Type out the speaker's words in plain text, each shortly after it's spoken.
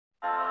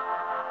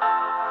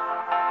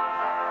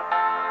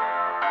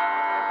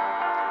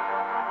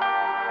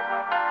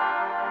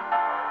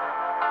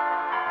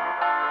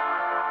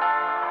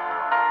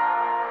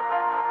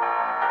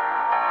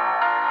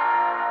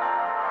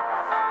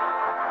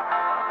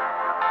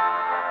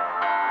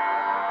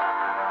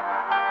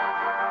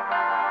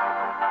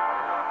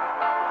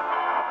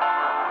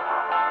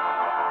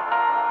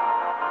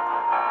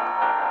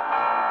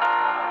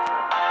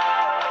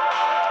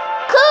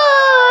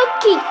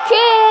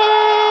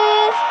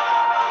Crisp.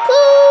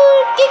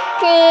 Cookie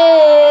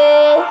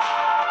Crisp.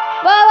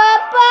 Ba ba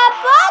ba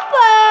ba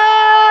ba.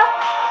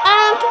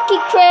 I'm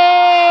Cookie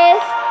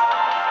Crisp.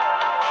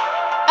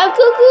 I'm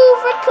cuckoo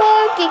for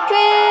Cookie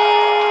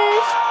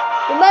Crisp.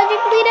 They're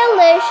magically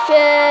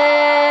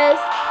delicious.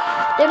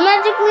 They're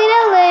magically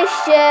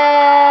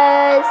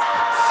delicious.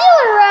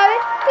 Silly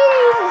rabbit,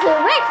 fingers for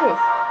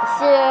breakfast. The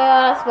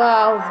cereal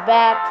smells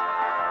back.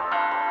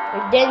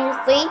 They're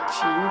dangerously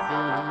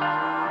cheesy.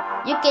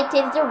 You can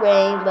taste the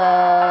rainbow.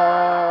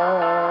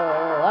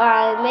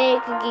 I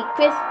make Cookie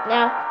Crisp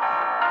now,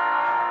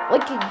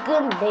 like a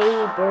good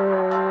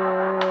neighbor.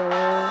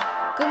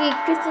 Cookie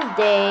Crisp is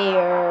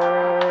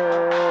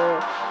there.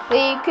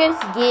 Cookie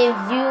Crisp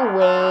gives you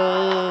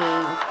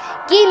wings.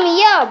 Give me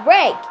a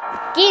break.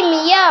 Give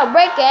me a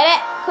break at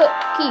that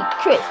Cookie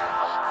Crisp.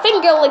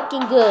 Finger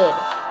looking good.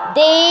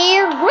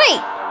 They're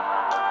great.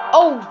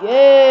 Oh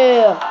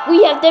yeah,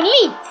 we have the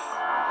meat.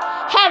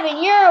 Have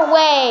it your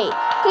way.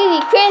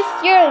 Cookie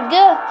Crisp, you're in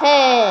good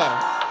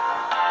hands.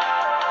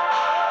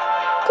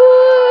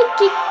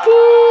 Cookie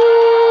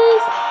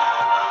Crisp.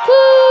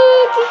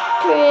 Cookie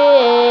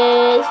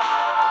Crisp.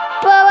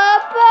 Ba ba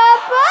ba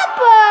ba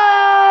ba.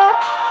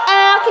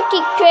 I'm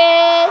Cookie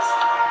Crisp.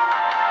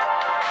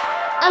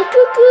 I'm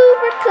cuckoo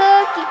for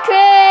Cookie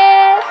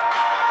Crisp.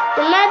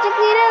 They're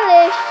magically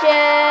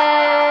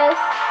delicious.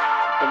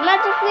 They're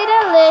magically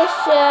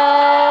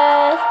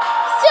delicious.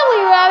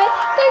 Silly rabbit,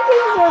 they're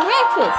good for breakfast.